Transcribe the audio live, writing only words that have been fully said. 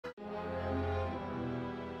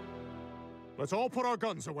Let's all put our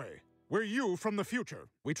guns away. We're you from the future.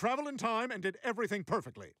 We traveled in time and did everything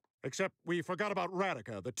perfectly. Except we forgot about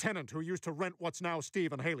Radika, the tenant who used to rent what's now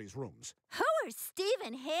Steve and Haley's rooms. Who are Steve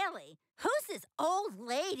and Haley? Who's this old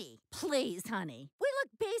lady? Please, honey. We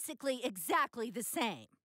look basically exactly the same.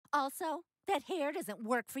 Also, that hair doesn't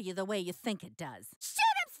work for you the way you think it does. Shoot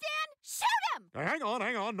him, Stan! Shoot him! Now,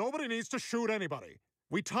 hang on. Nobody needs to shoot anybody.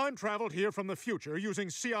 We time-traveled here from the future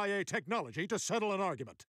using CIA technology to settle an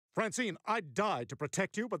argument. Francine, I died to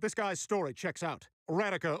protect you, but this guy's story checks out.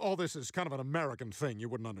 Radika, all this is kind of an American thing you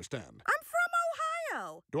wouldn't understand. I'm from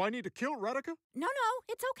Ohio. Do I need to kill Radika? No,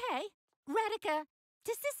 it's okay. Radika,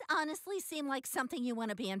 does this honestly seem like something you want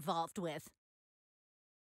to be involved with?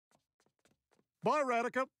 Bye,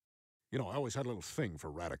 Radika. You know, I always had a little thing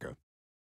for Radika.